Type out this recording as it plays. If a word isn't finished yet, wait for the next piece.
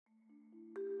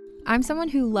I'm someone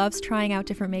who loves trying out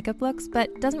different makeup looks,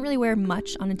 but doesn't really wear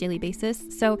much on a daily basis,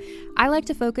 so I like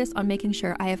to focus on making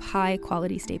sure I have high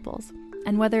quality staples.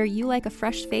 And whether you like a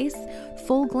fresh face,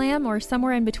 full glam, or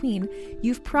somewhere in between,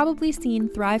 you've probably seen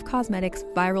Thrive Cosmetics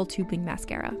Viral Tubing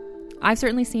Mascara. I've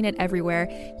certainly seen it everywhere.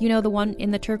 You know, the one in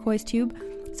the turquoise tube?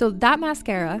 So that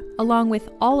mascara, along with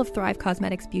all of Thrive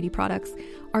Cosmetics beauty products,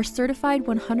 are certified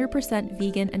 100%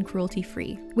 vegan and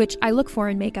cruelty-free, which I look for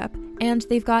in makeup, and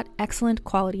they've got excellent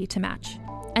quality to match.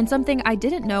 And something I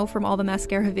didn't know from all the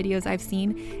mascara videos I've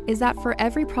seen is that for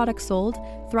every product sold,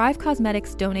 Thrive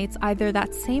Cosmetics donates either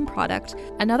that same product,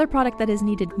 another product that is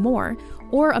needed more,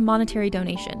 or a monetary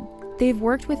donation. They've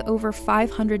worked with over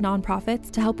 500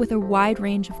 nonprofits to help with a wide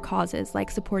range of causes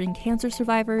like supporting cancer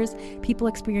survivors, people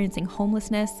experiencing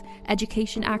homelessness,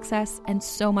 education access, and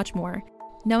so much more.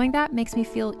 Knowing that makes me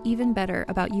feel even better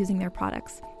about using their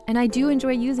products. And I do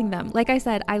enjoy using them. Like I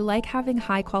said, I like having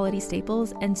high quality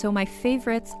staples, and so my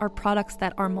favorites are products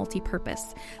that are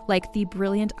multi-purpose, like the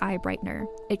Brilliant Eye Brightener.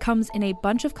 It comes in a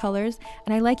bunch of colors,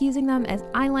 and I like using them as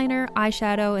eyeliner,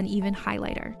 eyeshadow, and even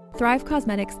highlighter. Thrive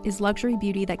Cosmetics is luxury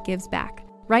beauty that gives back.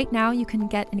 Right now, you can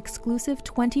get an exclusive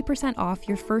 20% off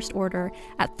your first order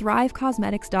at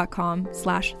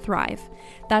thrivecosmetics.com/thrive.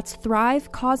 That's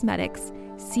Thrive Cosmetics,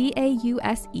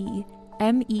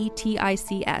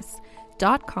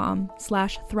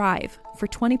 CAUSEMETICS.com/thrive for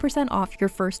 20% off your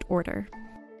first order.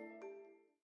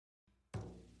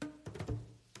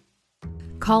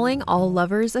 Calling all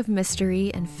lovers of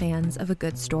mystery and fans of a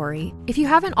good story. If you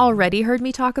haven't already heard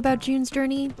me talk about June's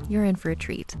Journey, you're in for a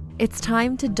treat. It's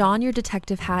time to don your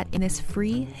detective hat in this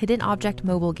free hidden object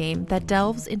mobile game that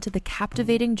delves into the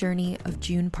captivating journey of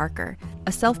June Parker,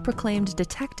 a self-proclaimed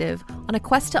detective on a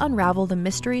quest to unravel the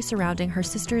mystery surrounding her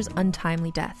sister's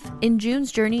untimely death. In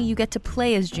June's Journey, you get to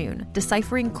play as June,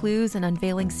 deciphering clues and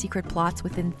unveiling secret plots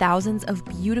within thousands of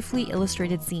beautifully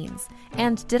illustrated scenes.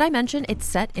 And did I mention it's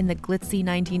set in the glitzy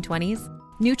 1920s?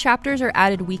 New chapters are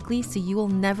added weekly, so you will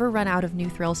never run out of new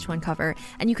thrills to uncover,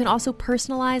 and you can also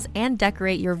personalize and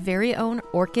decorate your very own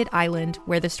Orchid Island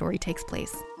where the story takes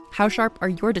place. How sharp are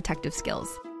your detective skills?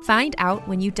 Find out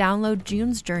when you download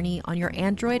June's Journey on your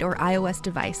Android or iOS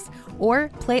device, or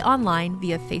play online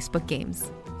via Facebook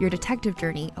Games. Your detective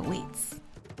journey awaits.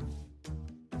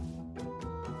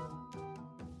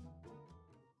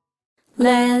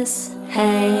 Let's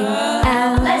hang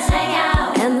out. Let's hang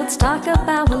out. And let's talk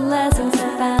about what lessons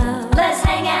about. Let's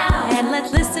hang out. And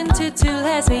let's listen to two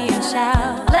lesbians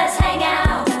shout. Let's hang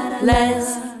out.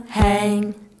 Let's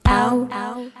hang out.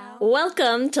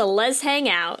 Welcome to Let's Hang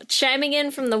Out. Chiming in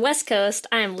from the West Coast,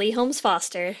 I'm Lee Holmes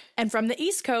Foster. And from the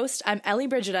East Coast, I'm Ellie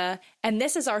Brigida, and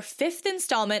this is our 5th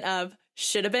installment of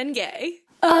Shoulda Been Gay.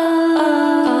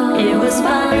 Oh, it was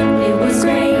fun, it was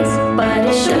great, but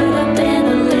it should have been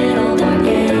a little more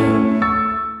gay.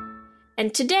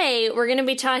 And today, we're going to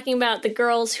be talking about the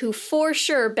girls who for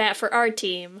sure bat for our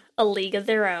team, A League of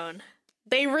Their Own.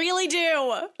 They really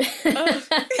do!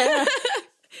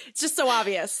 It's just so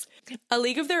obvious. A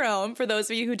League of Their Own, for those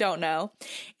of you who don't know,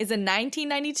 is a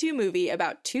 1992 movie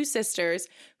about two sisters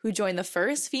who join the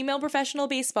first female professional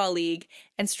baseball league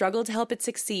and struggle to help it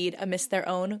succeed amidst their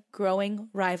own growing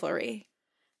rivalry.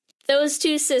 Those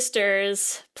two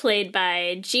sisters, played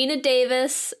by Gina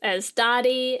Davis as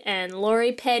Dottie and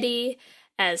Lori Petty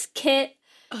as Kit,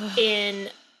 in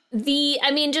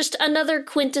just another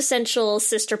quintessential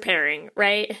sister pairing,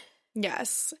 right?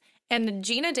 Yes. And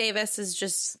Gina Davis is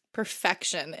just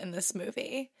perfection in this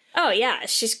movie. Oh, yeah.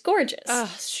 She's gorgeous.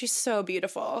 Oh, she's so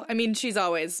beautiful. I mean, she's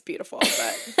always beautiful,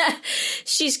 but...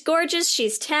 She's gorgeous.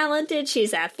 She's talented.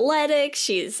 She's athletic.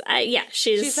 She's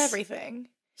everything.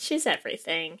 She's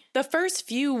everything. The first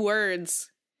few words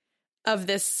of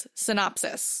this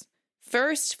synopsis.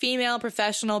 First female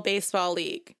professional baseball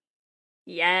league.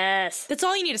 Yes. That's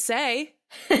all you need to say.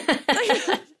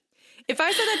 If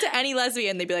I said that to any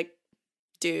lesbian, they'd be like,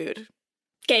 dude.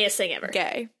 Gayest thing ever.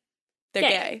 Gay. They're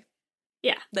gay.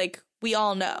 Yeah. Like, we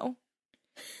all know.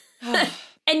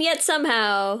 And yet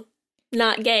somehow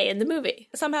not gay in the movie.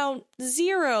 Somehow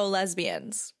 0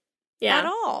 lesbians. Yeah. At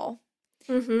all.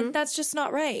 Mm-hmm. That's just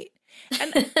not right.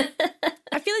 And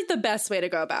I feel like the best way to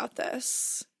go about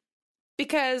this,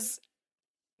 because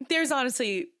there's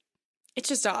honestly, it's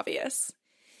just obvious,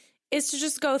 is to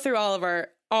just go through all of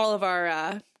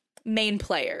our main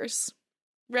players,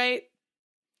 right?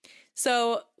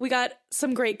 So we got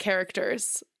some great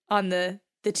characters on the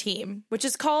team, which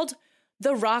is called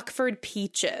the Rockford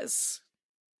Peaches.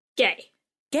 Gay.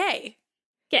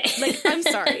 Like, I'm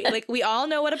sorry. Like, we all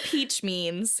know what a peach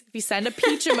means. If you send a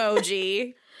peach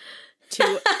emoji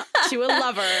to a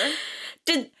lover.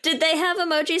 Did they have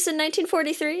emojis in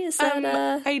 1943? Is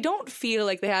that I don't feel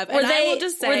like they have. were And I they will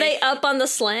just say, were they up on the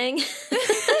slang?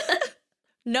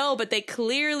 no, but they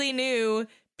clearly knew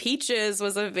peaches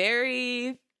was a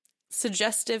very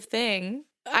suggestive thing.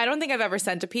 I don't think I've ever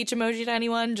sent a peach emoji to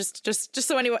anyone. Just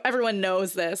so everyone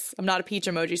knows this. I'm not a peach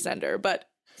emoji sender, but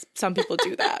some people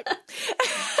do that.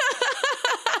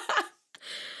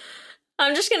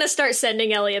 I'm just going to start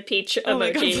sending Ellie a peach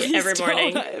emoji every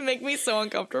morning. It make me so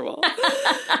uncomfortable.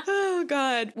 Oh,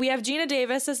 God. We have Gina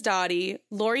Davis as Dottie,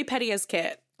 Lori Petty as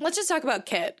Kit. Let's just talk about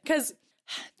Kit, because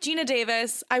Gina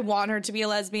Davis, I want her to be a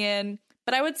lesbian,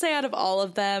 but I would say out of all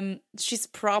of them, she's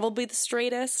probably the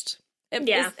straightest.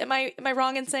 Yeah. Am I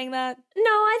wrong in saying that? No,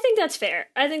 I think that's fair.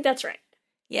 I think that's right.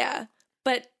 Yeah.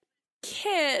 But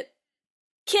Kit's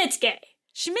gay.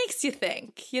 She makes you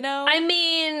think, you know? I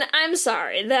mean, I'm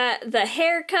sorry. The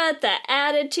haircut, the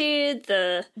attitude,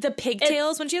 the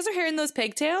pigtails, when she has her hair in those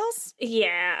pigtails?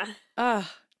 Yeah. Ugh.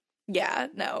 Yeah,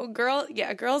 no.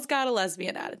 Girl's got a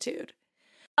lesbian attitude.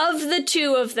 Of the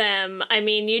two of them, I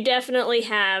mean, you definitely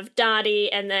have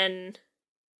Dottie and then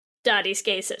Dottie's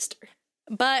gay sister.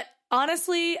 But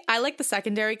honestly, I like the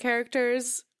secondary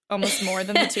characters almost more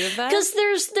than the two of them. Because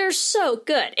they're so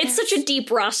good. It's such a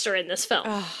deep roster in this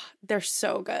film. They're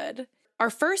so good.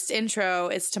 Our first intro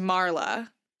is to Marla.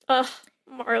 Ugh,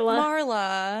 Marla.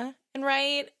 Marla. And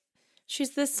right,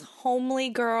 she's this homely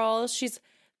girl. She's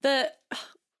the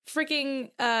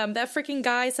freaking, that freaking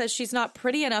guy says she's not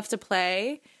pretty enough to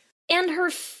play. And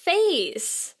her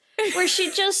face, where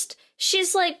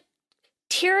she's like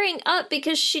tearing up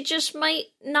because she just might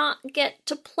not get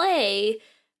to play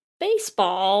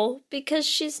baseball because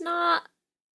she's not,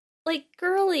 like,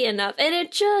 girly enough. And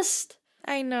it just...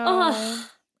 I know. Ugh.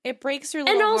 It breaks your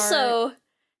little heart. And also,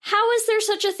 how is there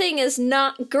such a thing as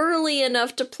not girly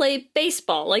enough to play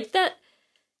baseball? Like that...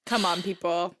 Come on,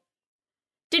 people.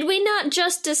 Did we not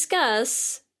just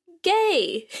discuss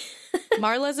gay?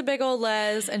 Marla's a big old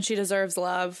les, and she deserves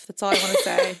love. That's all I want to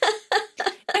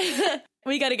say.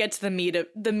 We got to get to the meat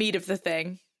of the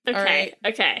thing. Okay, all right?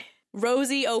 okay.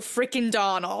 Rosie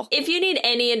O'Frickin-Donnell. If you need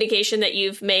any indication that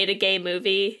you've made a gay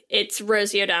movie, it's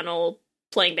Rosie O'Donnell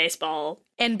playing baseball.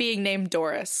 And being named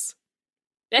Doris.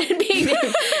 and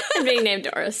being named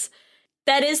Doris.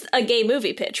 That is a gay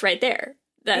movie pitch right there.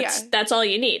 That's all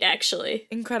you need, actually.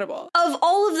 Incredible. Of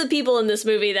all of the people in this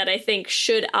movie that I think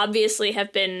should obviously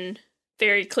have been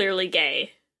very clearly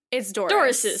gay, it's Doris.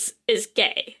 Doris is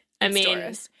gay.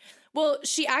 Doris. Well,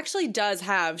 she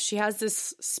has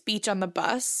this speech on the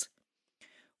bus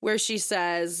where she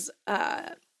says,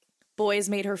 boys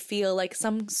made her feel like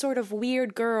some sort of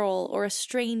weird girl or a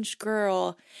strange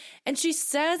girl. And she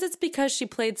says it's because she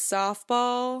played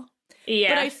softball.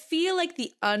 Yeah. But I feel like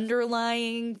the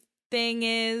underlying thing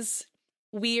is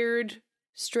weird,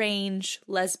 strange,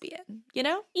 lesbian, you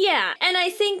know? Yeah. And I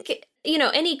think,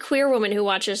 any queer woman who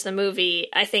watches the movie,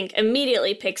 I think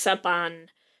immediately picks up on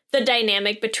the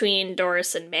dynamic between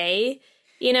Doris and May,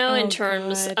 in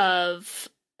terms of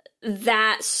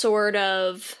that sort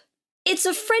of... It's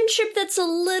a friendship that's a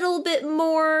little bit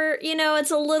more,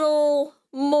 it's a little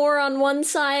more on one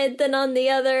side than on the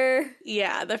other.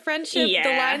 Yeah, the friendship,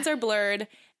 the lines are blurred,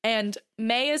 and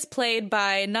May is played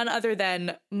by none other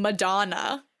than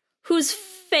Madonna. Who's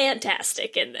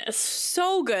fantastic in this.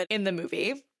 So good in the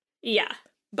movie. Yeah.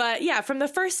 But yeah, from the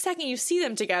first second you see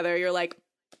them together, you're like,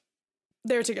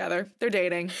 they're together. They're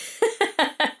dating.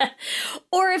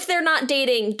 Or if they're not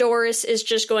dating, Doris is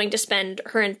just going to spend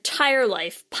her entire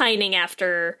life pining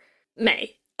after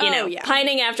May.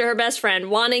 Pining after her best friend,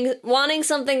 wanting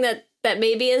something that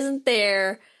maybe isn't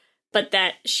there, but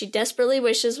that she desperately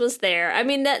wishes was there. I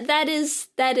mean, that is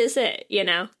it,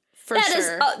 For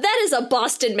sure. That is a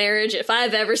Boston marriage if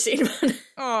I've ever seen one.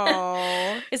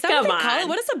 Oh, is that Come what they call on. it?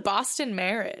 What is a Boston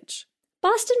marriage?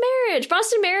 Boston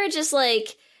marriage is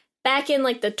like back in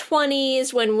like the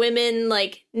 20s when women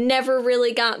like never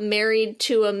really got married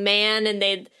to a man and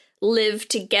they'd live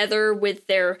together with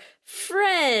their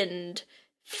friend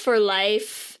for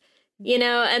life,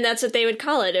 and that's what they would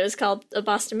call it. It was called a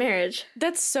Boston marriage.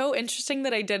 That's so interesting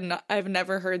that I've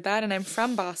never heard that, and I'm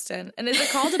from Boston. And is it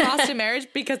called a Boston marriage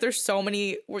because there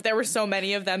were so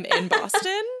many of them in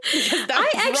Boston? Because that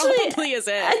probably is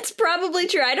it. It's probably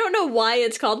true. I don't know why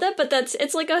it's called that, but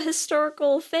it's like a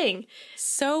historical thing.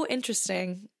 So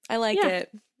interesting. I like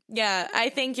it. Yeah, I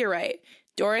think you're right.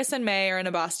 Doris and May are in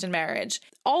a Boston marriage.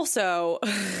 Also,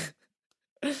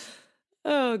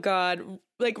 oh God,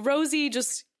 like Rosie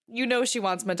just... she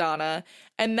wants Madonna,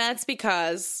 and that's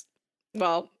because,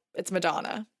 well, it's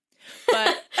Madonna.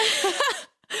 But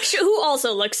who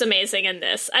also looks amazing in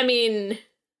this. I mean,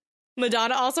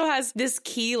 Madonna also has this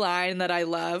key line that I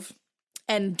love,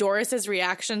 and Doris's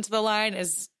reaction to the line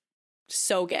is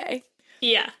so gay.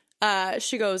 Yeah.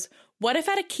 She goes, "What if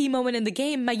at a key moment in the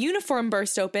game, my uniform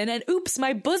burst open and oops,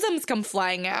 my bosoms come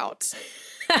flying out?"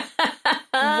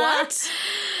 What?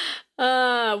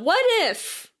 What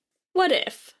if? What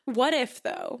if? What if,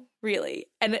 though? Really?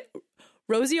 And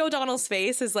Rosie O'Donnell's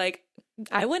face is like,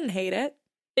 I wouldn't hate it.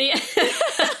 Yeah.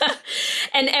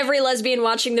 And every lesbian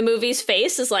watching the movie's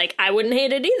face is like, I wouldn't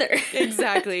hate it either.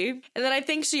 Exactly. And then I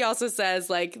think she also says,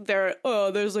 like,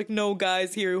 there's like no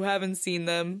guys here who haven't seen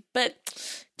them.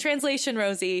 But translation,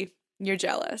 Rosie, you're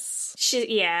jealous.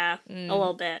 A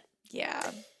little bit.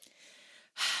 Yeah.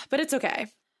 But it's okay.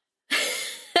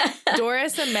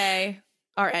 Doris and May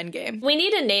are endgame. We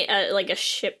need a name, like a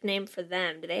ship name for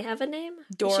them. Do they have a name?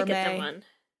 We should get them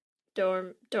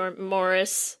one.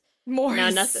 Morris. Morris. No,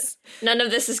 nothing. None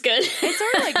of this is good. It's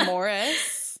sort of like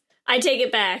Morris. I take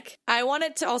it back. I want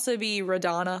it to also be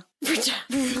Radonna.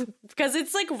 Because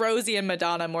it's like Rosie and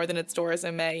Madonna more than it's Doris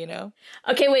and May, you know?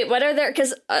 Okay, wait, what are their,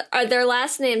 because are their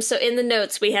last names, so in the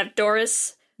notes we have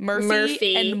Doris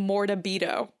Murphy and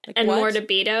Mortabito. Like, and what?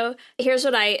 Mortabito. Here's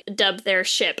what I dubbed their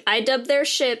ship. I dubbed their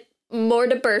ship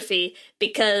Mortaburfy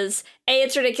because A,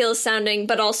 it's ridiculous sounding,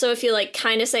 but also if you like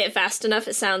kind of say it fast enough,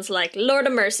 it sounds like Lord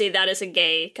of Mercy. That is a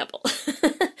gay couple.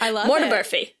 I love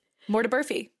Mortaburfy.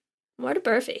 Mortaburfy.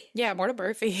 Mortaburfy. Yeah,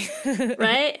 Mortaburfy.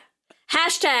 Right?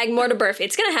 Hashtag Mortaburfy.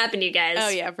 It's gonna happen, you guys. Oh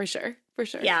yeah, for sure. For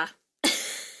sure. Yeah.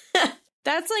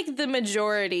 That's like the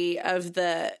majority of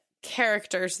the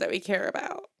characters that we care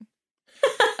about.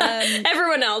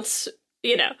 Everyone else,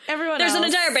 you know. There's an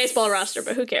entire baseball roster,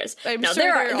 but who cares? I'm no, sure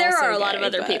there are a lot gay, of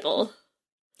other people.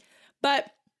 But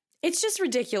it's just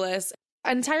ridiculous.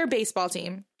 An entire baseball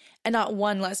team and not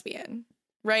one lesbian,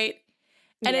 right?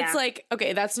 And Yeah. it's like,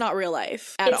 okay, that's not real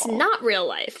life at all. It's not real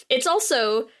life. It's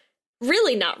also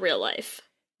really not real life.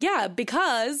 Yeah,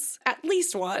 because at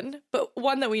least one, but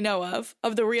one that we know of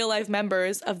the real life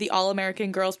members of the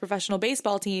All-American Girls Professional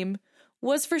Baseball Team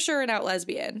was for sure an out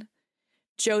lesbian.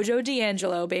 JoJo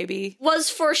D'Angelo, baby. Was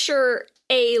for sure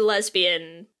a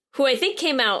lesbian who I think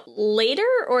came out later,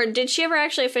 or did she ever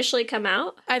actually officially come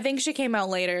out? I think she came out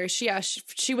later.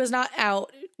 She was not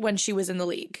out when she was in the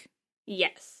league.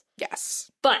 Yes.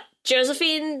 Yes. But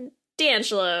Josephine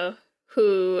D'Angelo,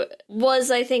 who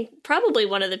was, I think, probably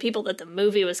one of the people that the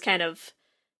movie was kind of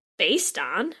based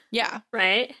on. Yeah.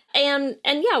 Right? And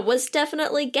yeah, was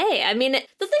definitely gay. I mean,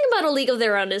 the thing about A League of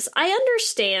Their Own is I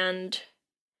understand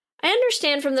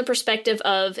from the perspective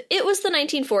of it was the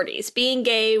 1940s. Being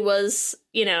gay was,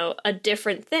 you know, a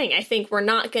different thing. I think we're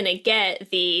not going to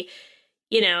get the,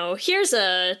 you know, here's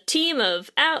a team of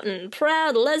out and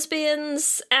proud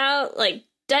lesbians out, like,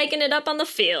 diking it up on the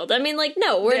field. I mean, like,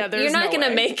 no, you're not going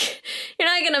to make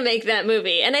that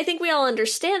movie. And I think we all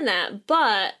understand that.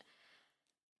 But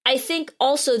I think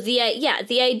also the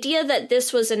idea that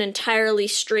this was an entirely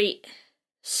straight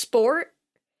sport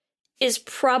is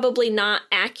probably not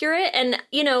accurate. And,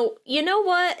 you know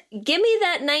what? Give me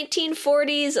that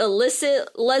 1940s illicit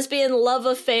lesbian love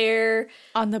affair.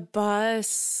 On the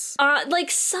bus.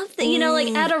 Like something, you know,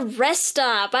 like at a rest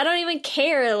stop. I don't even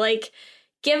care. Like,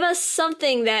 give us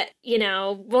something that, you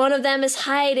know, one of them is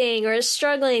hiding or is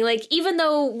struggling. Like, even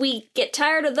though we get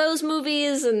tired of those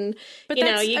movies and, but you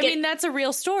know, I mean, that's a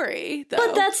real story, though.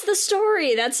 But that's the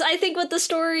story. That's, I think, what the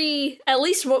story, at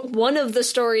least what one of the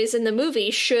stories in the movie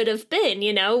should have been,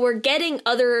 you know? We're getting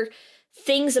other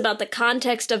things about the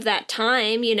context of that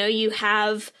time. You know, you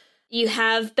have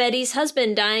Betty's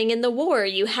husband dying in the war.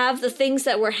 You have the things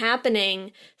that were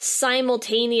happening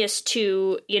simultaneous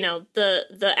to, you know,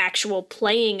 the actual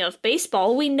playing of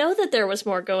baseball. We know that there was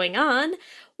more going on.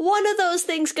 One of those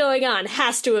things going on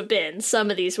has to have been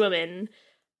some of these women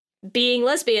being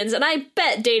lesbians, and I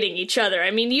bet dating each other.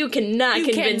 I mean, you cannot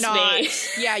convince me.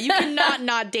 Yeah, you cannot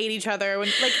not date each other. When,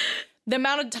 like, the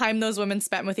amount of time those women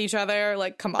spent with each other,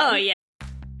 like, come on. Oh, yeah.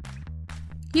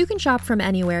 You can shop from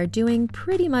anywhere doing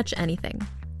pretty much anything.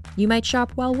 You might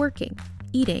shop while working,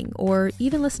 eating, or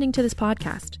even listening to this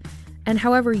podcast. And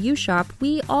however you shop,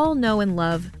 we all know and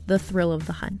love the thrill of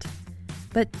the hunt.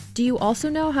 But do you also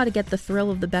know how to get the thrill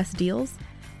of the best deals?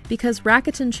 Because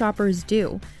Rakuten shoppers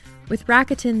do. With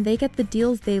Rakuten, they get the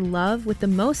deals they love with the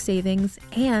most savings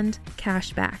and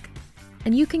cash back.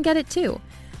 And you can get it too.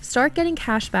 Start getting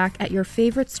cash back at your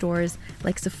favorite stores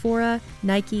like Sephora,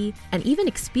 Nike, and even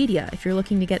Expedia if you're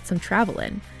looking to get some travel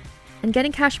in. And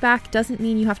getting cash back doesn't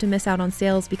mean you have to miss out on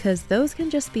sales because those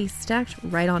can just be stacked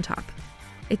right on top.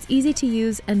 It's easy to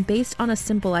use and based on a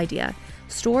simple idea.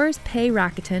 Stores pay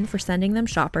Rakuten for sending them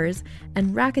shoppers,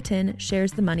 and Rakuten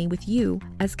shares the money with you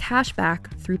as cash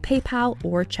back through PayPal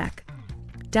or check.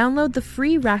 Download the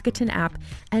free Rakuten app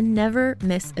and never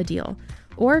miss a deal.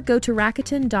 Or go to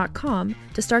Rakuten.com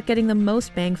to start getting the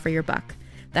most bang for your buck.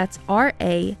 That's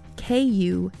Rakuten.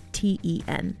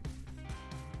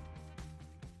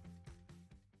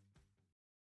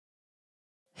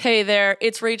 Hey there,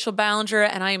 it's Rachel Ballinger,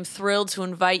 and I am thrilled to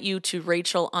invite you to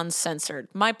Rachel Uncensored,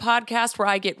 my podcast where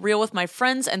I get real with my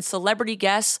friends and celebrity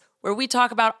guests, where we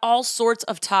talk about all sorts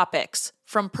of topics.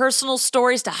 From personal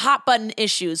stories to hot-button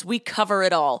issues, we cover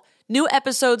it all. New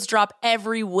episodes drop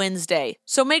every Wednesday,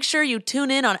 so make sure you tune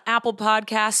in on Apple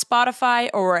Podcasts, Spotify,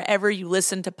 or wherever you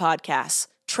listen to podcasts.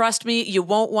 Trust me, you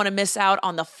won't want to miss out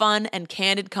on the fun and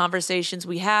candid conversations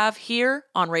we have here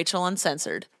on Rachel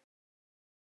Uncensored.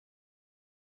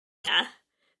 Yeah.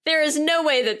 There is no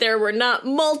way that there were not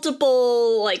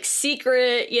multiple,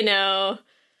 secret,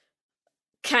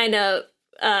 kind of,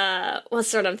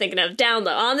 what's what I'm thinking of?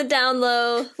 On the down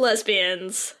low,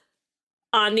 lesbians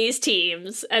on these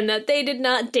teams, and that they did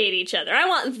not date each other. I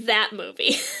want that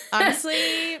movie.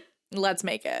 Honestly, let's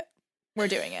make it. We're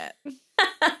doing it.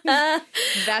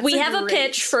 We have a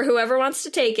pitch for whoever wants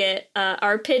to take it.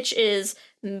 Our pitch is,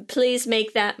 please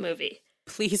make that movie.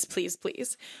 Please, please,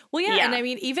 please. Well, yeah, and I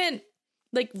mean, even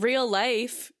real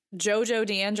life, JoJo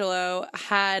D'Angelo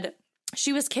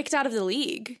she was kicked out of the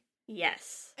league.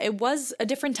 Yes. It was a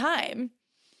different time.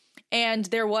 And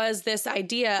there was this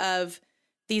idea of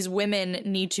these women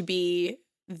need to be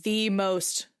the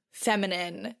most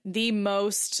feminine, the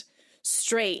most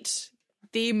straight,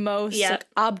 the most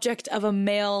object of a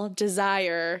male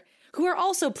desire, who are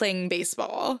also playing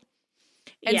baseball.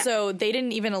 And so they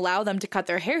didn't even allow them to cut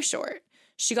their hair short.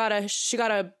 She got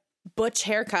a butch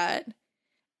haircut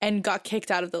and got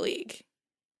kicked out of the league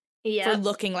for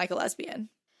looking like a lesbian.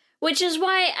 Which is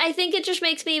why I think it just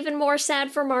makes me even more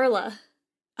sad for Marla.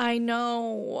 I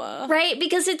know. Right?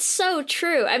 Because it's so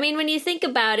true. I mean, when you think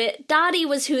about it, Dottie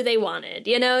was who they wanted.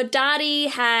 Dottie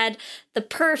had the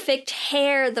perfect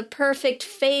hair, the perfect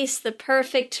face, the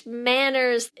perfect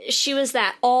manners. She was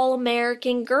that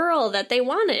all-American girl that they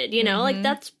wanted,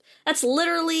 that's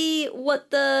literally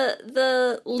what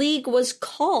the league was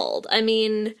called. I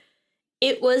mean,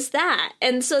 it was that.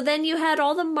 And so then you had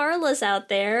all the Marlas out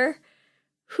there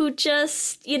who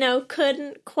just,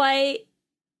 couldn't quite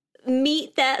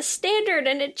meet that standard.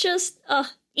 And it just,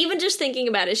 even just thinking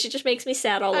about it, she just makes me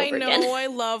sad all over again. I know, I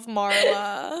love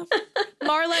Marla.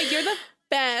 Marla, you're the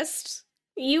best.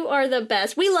 You are the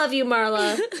best. We love you,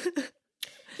 Marla.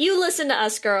 You listen to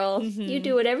us, girl. Mm-hmm. You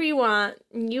do whatever you want.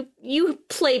 You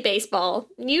play baseball.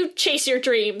 You chase your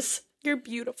dreams. You're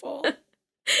beautiful.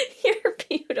 You're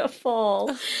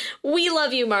beautiful. We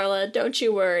love you, Marla. Don't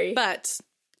you worry. But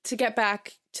to get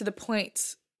back to the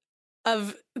point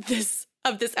of this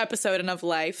episode and of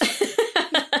life,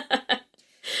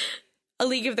 A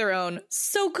League of Their Own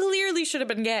so clearly should have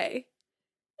been gay.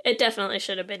 It definitely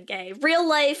should have been gay. Real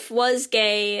life was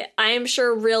gay. I am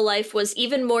sure real life was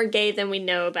even more gay than we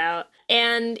know about.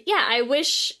 And yeah, I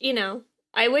wish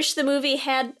the movie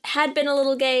had been a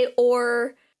little gay,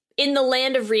 or in the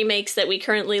land of remakes that we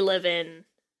currently live in,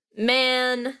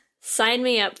 man, sign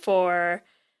me up for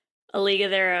A League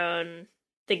of Their Own,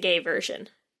 the gay version.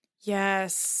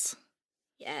 Yes.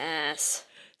 Yes.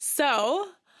 So,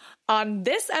 on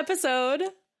this episode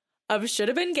of Should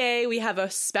Have Been Gay, we have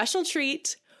a special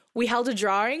treat. We held a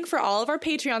drawing for all of our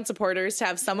Patreon supporters to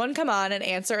have someone come on and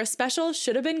answer a special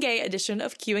Should Have Been Gay edition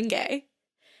of Q and Gay.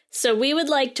 So we would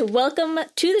like to welcome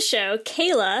to the show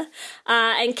Kayla.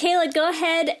 And Kayla, go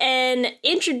ahead and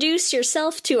introduce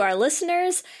yourself to our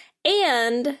listeners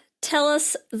and tell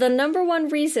us the number one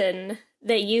reason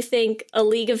that you think A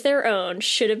League of Their Own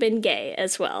should have been gay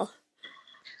as well.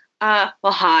 Well,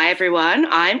 hi, everyone.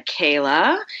 I'm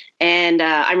Kayla, and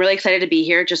I'm really excited to be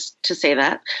here, just to say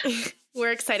that.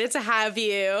 We're excited to have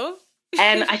you.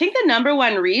 And I think the number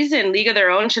one reason League of Their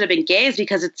Own should have been gay is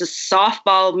because it's a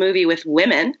softball movie with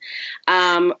women.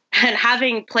 And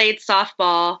having played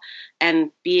softball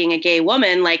and being a gay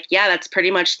woman, that's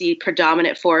pretty much the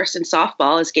predominant force in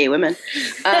softball is gay women.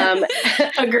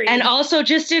 Agreed. And also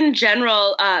just in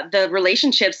general, the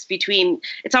relationships between,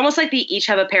 it's almost like they each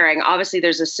have a pairing. Obviously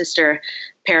there's a sister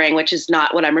pairing, which is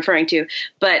not what I'm referring to,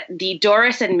 but the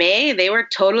Doris and May, they were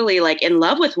totally in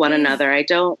love with one another.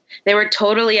 They were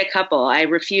totally a couple. I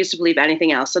refuse to believe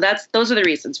anything else. So those are the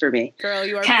reasons for me. Girl,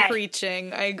 you are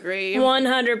preaching. I agree.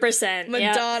 100%.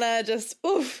 Madonna, just,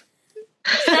 oof.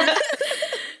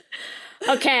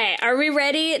 Okay, are we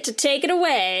ready to take it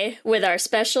away with our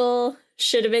special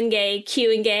should have been gay,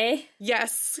 Q and gay.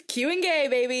 Yes, Q and gay,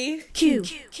 baby. Q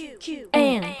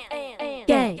and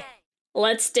gay.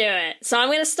 Let's do it. So I'm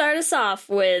going to start us off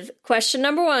with question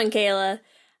number 1, Kayla.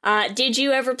 Did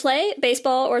you ever play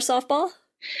baseball or softball?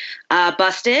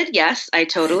 Busted. Yes, I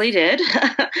totally did.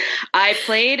 I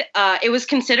played, it was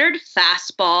considered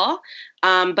fastball,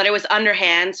 but it was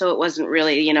underhand, so it wasn't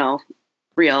really,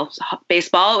 real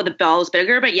baseball. The ball was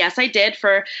bigger, but yes, I did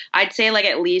for, I'd say like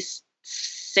at least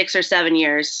 6 or 7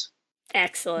 years.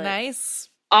 Excellent. Nice.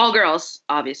 All girls,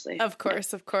 obviously. Of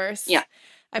course. Yeah.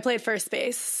 I played first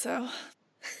base, so.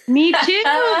 Me too.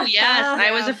 Yes,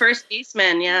 I was a first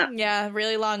baseman. Yeah. Yeah,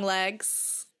 really long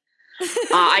legs.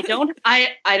 I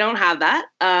don't have that.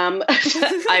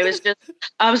 I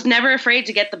was never afraid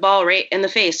to get the ball right in the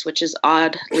face, which is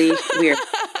oddly weird.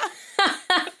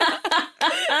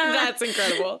 That's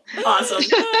incredible. Awesome.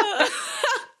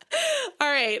 All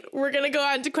right, we're going to go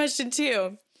on to question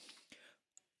 2.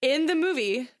 In the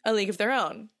movie, A League of Their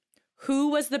Own, who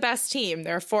was the best team?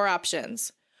 There are 4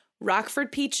 options.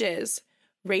 Rockford Peaches,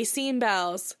 Racine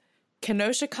Bells,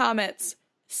 Kenosha Comets,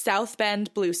 South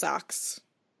Bend Blue Sox.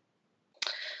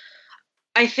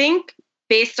 I think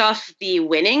based off the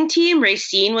winning team,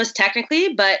 Racine was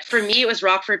technically, but for me, it was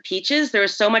Rockford Peaches. There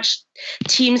was so much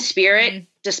team spirit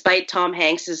despite Tom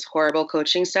Hanks's horrible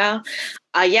coaching style.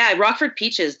 Rockford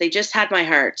Peaches, they just had my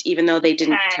heart, even though they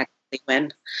didn't technically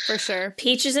win. For sure.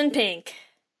 Peaches and pink.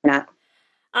 Yeah.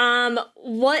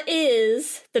 What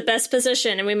is the best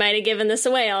position? And we might have given this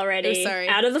away already. Oh, sorry.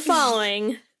 Out of the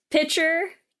following: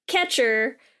 pitcher,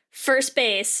 catcher, first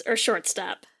base, or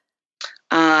shortstop?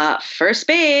 First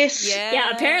base. Yeah,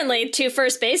 apparently 2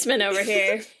 first basemen over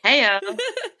here. Hey,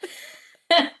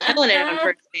 killing it on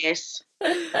first base.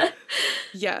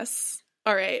 Yes.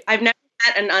 All right. I've never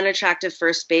met an unattractive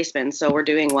first baseman, so we're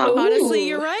doing well. Honestly,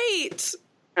 you're right.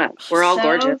 We're all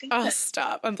gorgeous. Oh,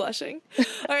 stop. I'm blushing.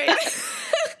 All right.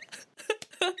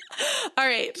 All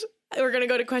right. We're going to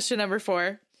go to question number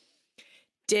 4.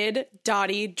 Did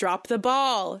Dottie drop the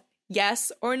ball?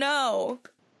 Yes or no?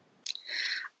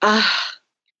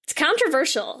 It's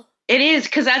controversial. It is,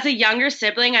 because as a younger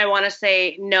sibling, I want to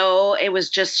say no, it was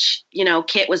just,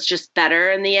 Kit was just better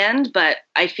in the end. But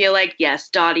I feel like, yes,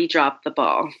 Dottie dropped the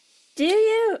ball. Do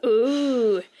you?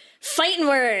 Ooh. Fighting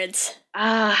words.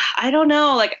 I don't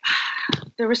know. Like,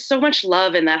 there was so much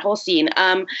love in that whole scene.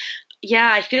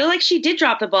 I feel like she did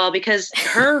drop the ball because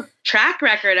her track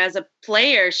record as a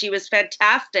player, she was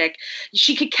fantastic.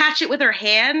 She could catch it with her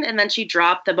hand, and then she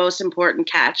dropped the most important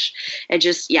catch. And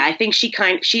just, I think she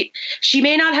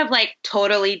may not have like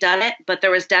totally done it, but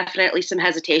there was definitely some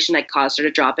hesitation that caused her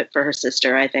to drop it for her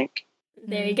sister, I think.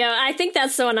 There you go. I think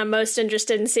that's the one I'm most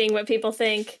interested in seeing what people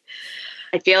think.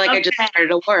 I feel like I just started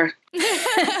a war.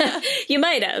 You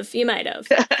might have.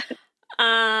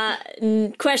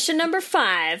 Question number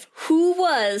 5. Who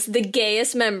was the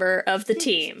gayest member of the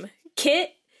team?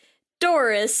 Kit,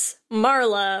 Doris,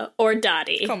 Marla, or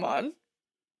Dottie? Come on.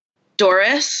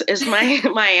 Doris is my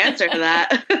answer to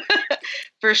that.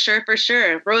 For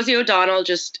sure. Rosie O'Donnell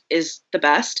just is the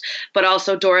best, but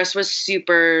also Doris was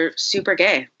super, super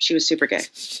gay. She was super gay.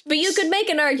 But you could make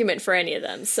an argument for any of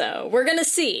them, so we're going to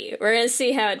see. We're going to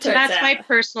see how it turns out. That's my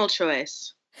personal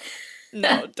choice.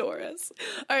 No, Doris.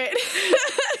 All right.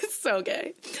 So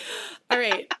gay. All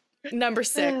right. Number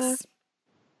 6.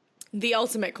 The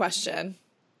ultimate question.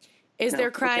 Is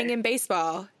there crying in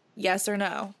baseball? Yes or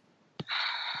no?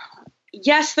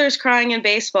 Yes, there's crying in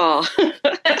baseball. All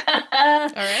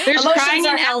right. There's Emotions crying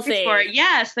are in healthy. every sport.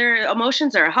 Yes, their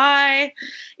emotions are high.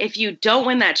 If you don't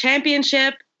win that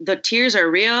championship, the tears are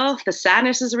real. The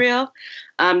sadness is real.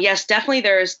 Yes, definitely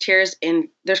there's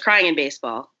crying in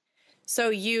baseball. So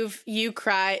you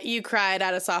cried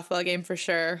at a softball game for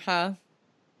sure, huh?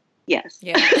 Yes.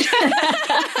 Yeah.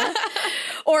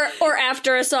 or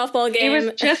after a softball game. It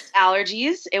was just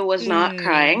allergies. It was not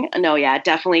crying. No,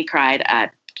 definitely cried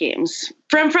at games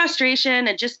from frustration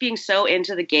and just being so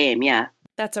into the game. Yeah.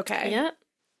 That's okay. Yeah.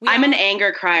 I'm an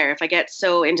anger crier. If I get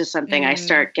so into something, I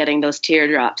start getting those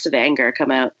teardrops of anger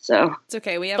come out. So it's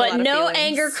okay. We have a lot But of no feelings.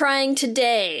 anger crying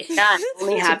today. yeah,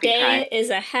 only happy Today crying. is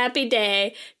a happy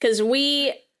day because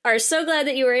we are so glad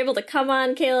that you were able to come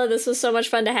on, Kayla. This was so much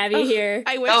fun to have you here.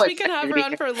 I wish we could have her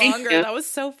on for Thank longer. you. That was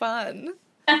so fun.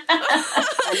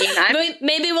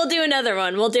 Maybe we'll do another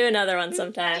one. We'll do another one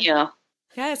sometime. Yeah.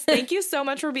 Yes. Thank you so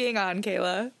much for being on,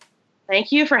 Kayla.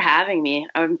 Thank you for having me.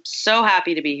 I'm so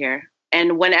happy to be here.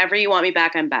 And whenever you want me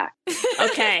back, I'm back.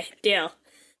 Okay, deal.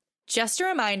 Just a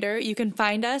reminder, you can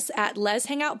find us at Les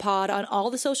Hangout Pod on all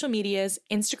the social medias,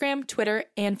 Instagram, Twitter,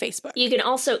 and Facebook. You can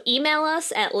also email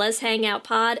us at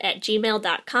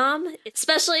leshangoutpod@gmail.com,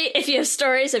 especially if you have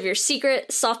stories of your secret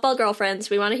softball girlfriends.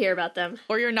 We want to hear about them.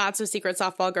 Or your not so secret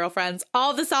softball girlfriends.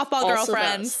 All the softball Also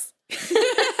girlfriends.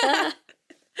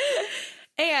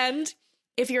 And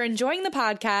if you're enjoying the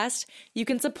podcast, you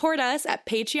can support us at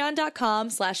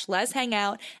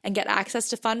patreon.com/leshangout and get access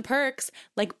to fun perks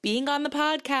like being on the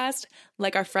podcast,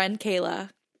 like our friend Kayla,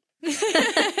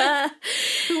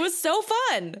 who was so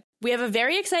fun. We have a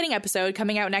very exciting episode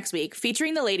coming out next week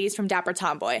featuring the ladies from Dapper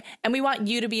Tomboy, and we want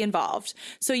you to be involved.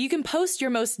 So you can post your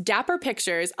most dapper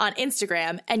pictures on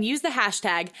Instagram and use the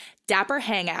hashtag Dapper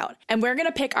Hangout. And we're going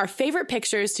to pick our favorite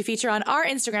pictures to feature on our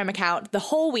Instagram account the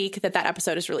whole week that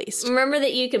episode is released. Remember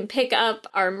that you can pick up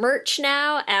our merch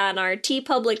now at our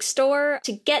TeePublic store.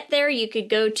 To get there, you could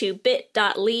go to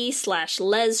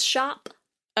bit.ly/lesshop.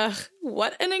 Ugh,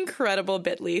 what an incredible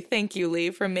bit.ly. Thank you, Lee,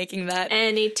 for making that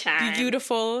Anytime.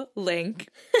 beautiful link.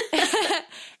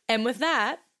 And with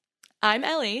that, I'm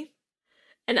Ellie.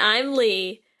 And I'm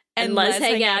Lee. And let's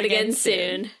hang out again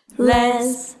soon.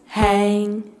 Let's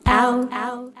hang out.